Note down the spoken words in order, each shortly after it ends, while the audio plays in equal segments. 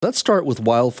Let's start with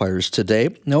wildfires today.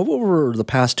 Now, over the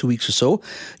past 2 weeks or so,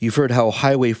 you've heard how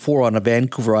Highway 4 on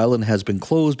Vancouver Island has been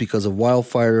closed because of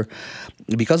wildfire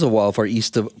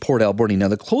east of Port Alberni. Now,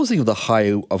 the closing of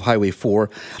Highway 4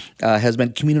 has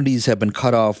meant communities have been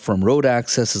cut off from road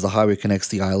access as the highway connects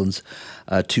the islands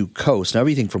to coast. Now,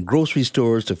 everything from grocery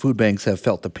stores to food banks have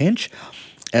felt the pinch,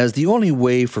 as the only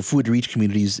way for food to reach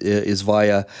communities is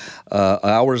via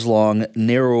hours-long,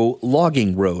 narrow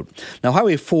logging road. Now,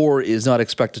 Highway 4 is not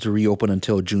expected to reopen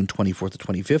until June 24th to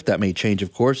 25th. That may change,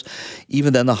 of course.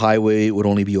 Even then, the highway would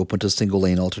only be open to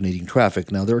single-lane alternating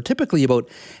traffic. Now, there are typically about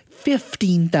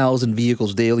 15,000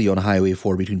 vehicles daily on Highway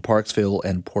 4 between Parksville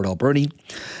and Port Alberni.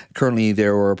 Currently,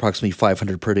 there are approximately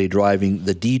 500 per day driving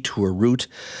the detour route,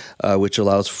 which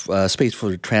allows space for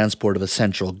the transport of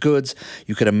essential goods.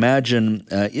 You can imagine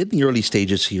in the early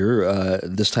stages here,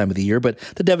 this time of the year, but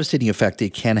the devastating effect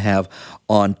it can have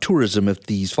on tourism if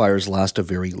these fires last a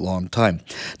very long time.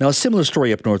 Now, a similar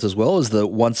story up north as well is the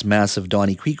once massive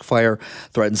Donnie Creek fire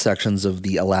threatened sections of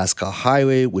the Alaska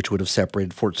Highway, which would have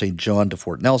separated Fort St. John to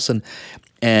Fort Nelson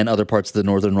and other parts of the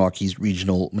Northern Rockies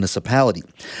Regional Municipality.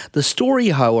 The story,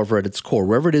 however, at its core,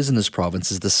 wherever it is in this province,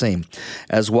 is the same.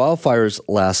 As wildfires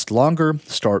last longer,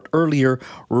 start earlier,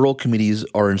 rural communities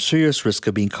are in serious risk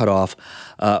of being cut off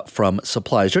from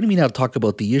supplies. Joining me now to talk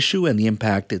about the issue and the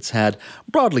impact it's had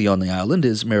broadly on the island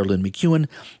is Marilyn McEwen,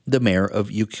 the mayor of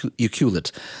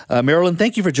Ucluelet. Marilyn,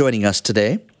 thank you for joining us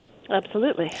today.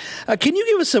 Absolutely. Can you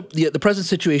give us the present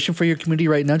situation for your community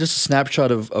right now, just a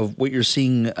snapshot of what you're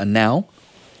seeing now?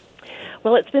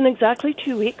 Well, it's been exactly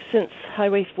 2 weeks since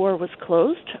Highway 4 was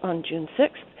closed on June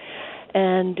 6th,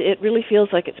 and it really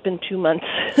feels like it's been 2 months.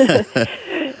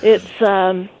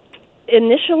 It's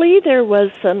initially there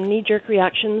was some knee-jerk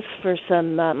reactions for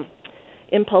some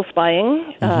impulse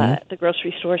buying. The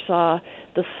grocery store saw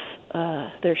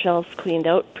their shelves cleaned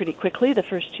out pretty quickly the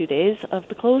first 2 days of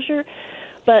the closure.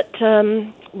 But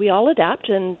we all adapt,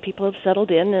 and people have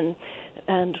settled in,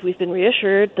 and we've been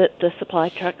reassured that the supply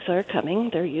trucks are coming.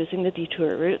 They're using the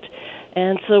detour route.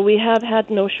 And so we have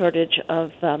had no shortage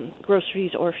of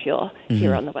groceries or fuel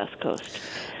here on the West Coast.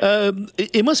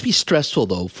 It must be stressful,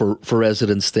 though, for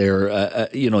residents there.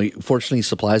 Fortunately,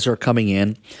 supplies are coming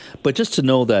in. But just to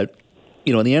know that,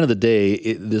 at the end of the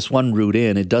day, this one route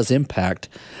in, it does impact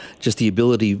just the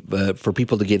ability for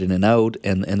people to get in and out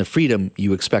and the freedom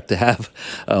you expect to have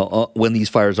when these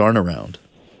fires aren't around.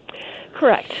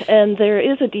 Correct. And there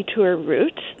is a detour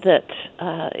route that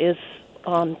is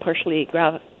on partially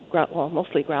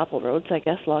mostly gravel roads, I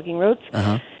guess, logging roads.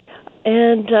 Uh-huh.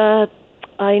 And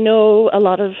I know a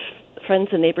lot of friends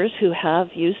and neighbors who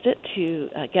have used it to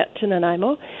get to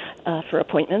Nanaimo for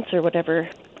appointments or whatever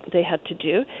they had to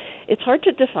do. It's hard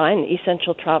to define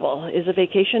essential travel. Is a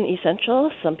vacation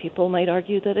essential? Some people might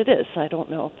argue that it is. I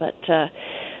don't know, but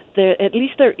at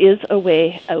least there is a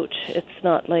way out. It's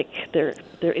not like there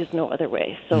is no other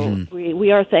way. So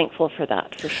we are thankful for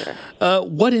that, for sure.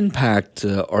 What impact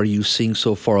are you seeing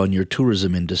so far on your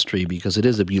tourism industry? Because it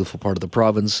is a beautiful part of the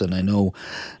province, and I know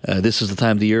this is the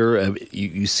time of the year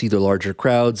you see the larger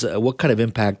crowds. What kind of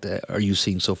impact are you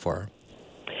seeing so far?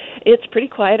 It's pretty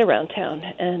quiet around town,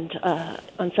 and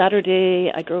on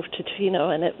Saturday I drove to Tofino,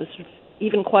 and it was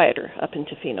even quieter up in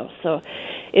Tofino. So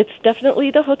it's definitely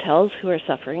the hotels who are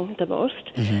suffering the most,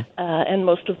 and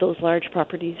most of those large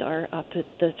properties are up at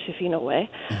the Tofino way.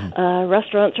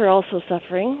 Restaurants are also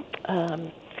suffering.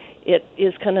 It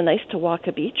is kind of nice to walk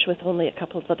a beach with only a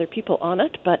couple of other people on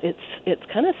it, but it's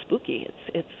kind of spooky.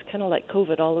 It's kind of like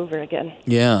COVID all over again.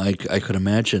 Yeah, I could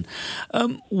imagine.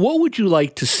 What would you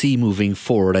like to see moving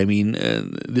forward? I mean,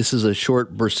 this is a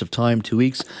short burst of time, 2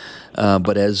 weeks,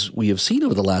 but as we have seen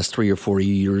over the last 3 or 4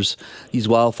 years, these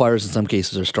wildfires in some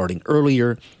cases are starting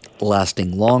earlier,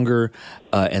 lasting longer,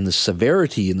 and the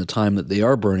severity in the time that they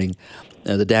are burning,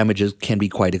 the damages can be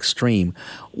quite extreme.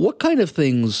 What kind of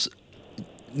things,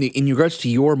 in regards to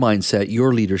your mindset,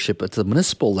 your leadership at the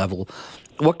municipal level,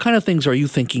 what kind of things are you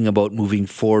thinking about moving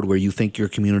forward where you think your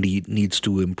community needs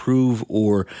to improve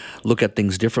or look at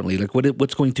things differently? Like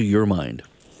what's going through your mind?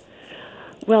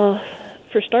 Well,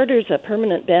 for starters, a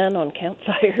permanent ban on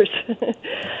campfires.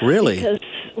 Really? Because,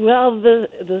 well,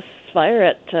 this fire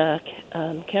at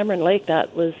Cameron Lake,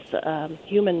 that was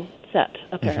human set,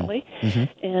 apparently.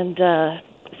 And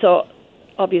so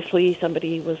obviously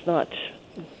somebody was not,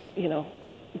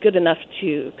 good enough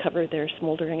to cover their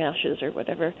smoldering ashes or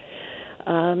whatever.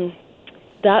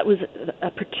 That was a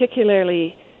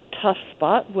particularly tough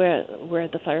spot where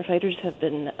the firefighters have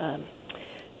been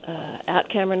at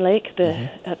Cameron Lake,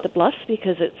 at the bluffs,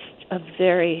 because it's a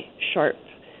very sharp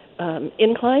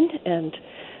incline and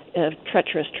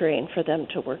treacherous terrain for them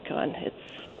to work on.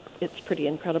 it's pretty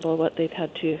incredible what they've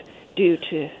had to do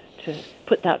to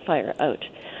put that fire out.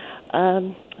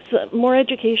 So more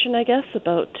education, I guess,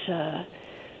 about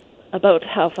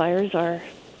how fires are,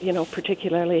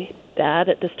 particularly bad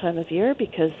at this time of year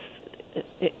because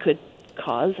it could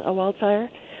cause a wildfire.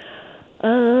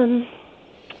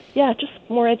 Just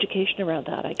more education around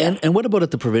that, I guess. And what about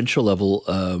at the provincial level?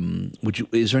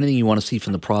 Is there anything you want to see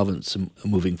from the province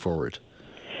moving forward?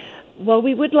 Well,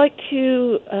 we would like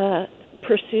to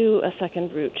pursue a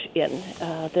second route in.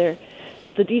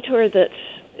 The detour that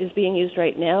is being used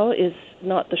right now is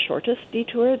not the shortest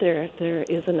detour. There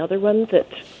is another one that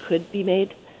could be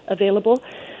made available.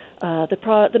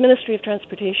 The Ministry of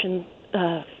Transportation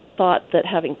thought that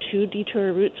having two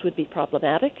detour routes would be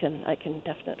problematic, and I can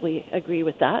definitely agree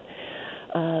with that.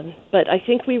 But I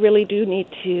think we really do need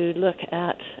to look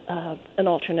at an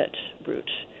alternate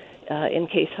route in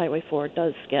case Highway 4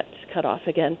 does get cut off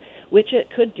again, which it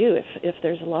could do if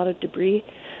there's a lot of debris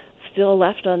still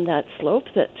left on that slope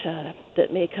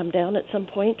that may come down at some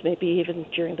point, maybe even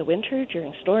during the winter,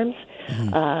 during storms.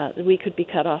 We could be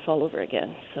cut off all over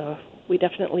again. So we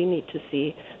definitely need to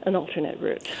see an alternate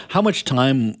route. How much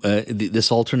time, this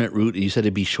alternate route, you said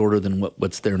it'd be shorter than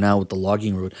what's there now with the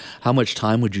logging route. How much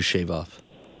time would you shave off?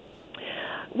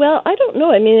 Well, I don't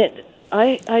know. I mean,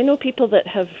 I know people that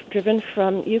have driven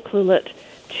from Ucluelet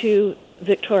to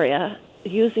Victoria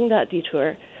using that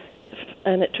detour,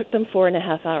 and it took them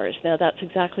 4.5 hours. Now, that's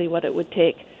exactly what it would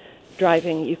take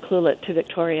driving Ucluelet to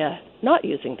Victoria, not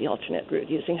using the alternate route,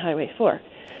 using Highway 4.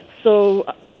 So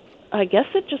I guess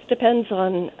it just depends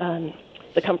on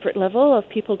the comfort level of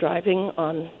people driving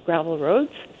on gravel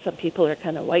roads. Some people are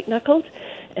kind of white-knuckled,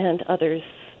 and others,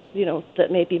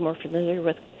 that may be more familiar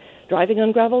with driving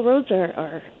on gravel roads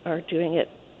are doing it,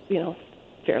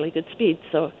 fairly good speed.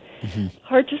 So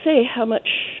hard to say how much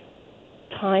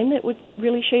time it would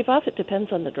really shave off. It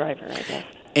depends on the driver, I guess.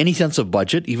 Any sense of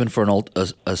budget, even for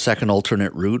a second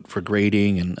alternate route for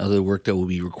grading and other work that will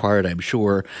be required, I'm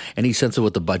sure? Any sense of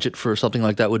what the budget for something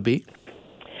like that would be?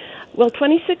 Well,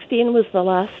 2016 was the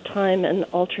last time an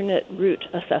alternate route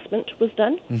assessment was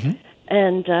done.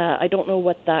 And I don't know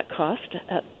what that cost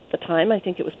at the time. I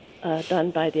think it was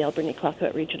done by the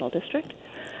Alberni-Clayoquot Regional District.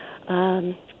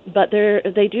 But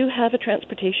they do have a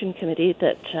transportation committee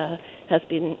that has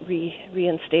been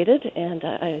reinstated,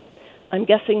 and I'm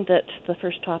guessing that the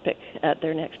first topic at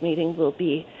their next meeting will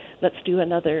be, let's do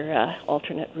another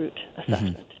alternate route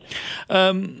assessment.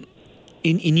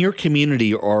 In your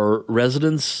community, are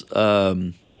residents,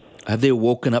 have they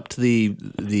woken up to the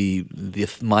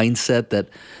mindset that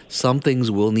some things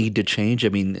will need to change? I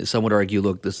mean, some would argue,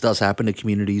 look, this does happen to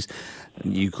communities.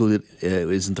 Euclid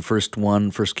isn't the first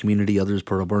community, others,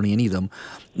 Port Alberni, any of them.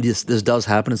 This does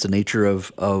happen. It's the nature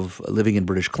of living in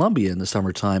British Columbia in the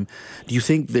summertime. Do you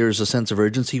think there's a sense of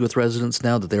urgency with residents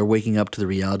now that they're waking up to the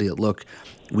reality that, look,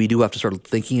 we do have to start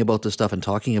thinking about this stuff and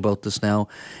talking about this now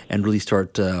and really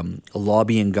start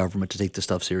lobbying government to take this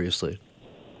stuff seriously?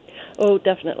 Oh,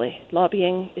 definitely.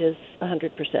 Lobbying is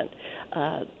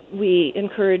 100%. We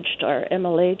encouraged our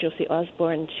MLA, Josie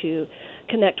Osborne, to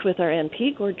connect with our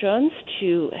MP, Gord Johns,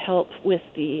 to help with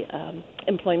the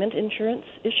employment insurance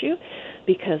issue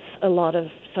because a lot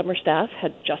of summer staff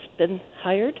had just been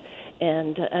hired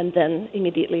and then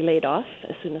immediately laid off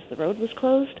as soon as the road was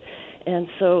closed. And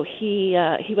so he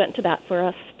went to bat for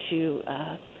us to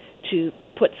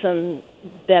put some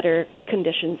better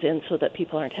conditions in so that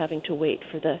people aren't having to wait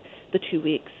for the 2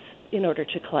 weeks in order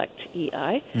to collect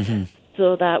EI.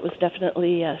 So that was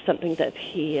definitely something that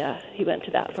he went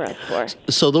to bat for us for.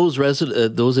 So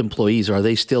those employees, are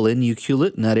they still in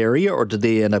Ucluelet in that area, or did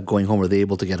they end up going home? Or are they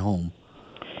able to get home?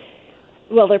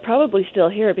 Well, they're probably still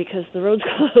here because the road's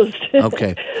closed.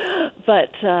 Okay.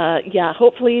 But,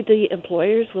 hopefully the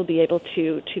employers will be able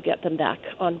to get them back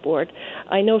on board.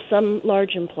 I know some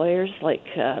large employers like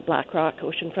BlackRock,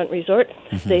 Oceanfront Resort,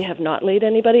 they have not laid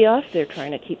anybody off. They're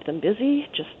trying to keep them busy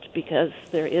just because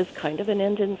there is kind of an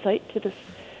end in sight to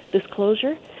this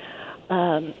closure.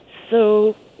 I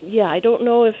don't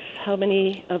know how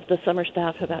many of the summer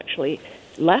staff have actually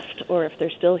left or if they're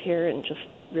still here and just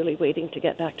really waiting to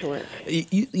get back to work.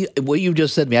 What you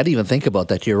just said to me, I didn't even think about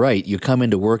that. You're right. You come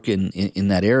into work in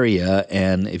that area,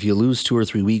 and if you lose 2 or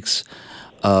 3 weeks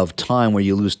of time where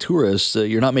you lose tourists,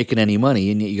 you're not making any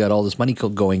money, and you got all this money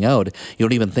going out. You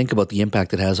don't even think about the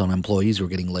impact it has on employees who are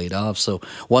getting laid off. So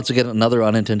once again, another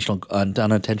unintentional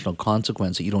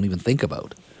consequence that you don't even think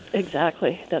about.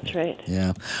 Exactly. That's right.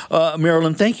 Yeah.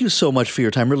 Marilyn, thank you so much for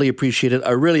your time. Really appreciate it.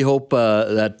 I really hope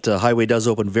that highway does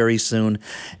open very soon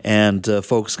and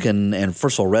folks can, and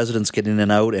first of all, residents get in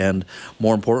and out, and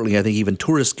more importantly, I think even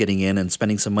tourists getting in and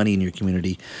spending some money in your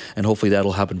community. And hopefully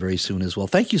that'll happen very soon as well.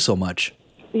 Thank you so much.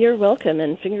 You're welcome,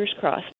 and fingers crossed.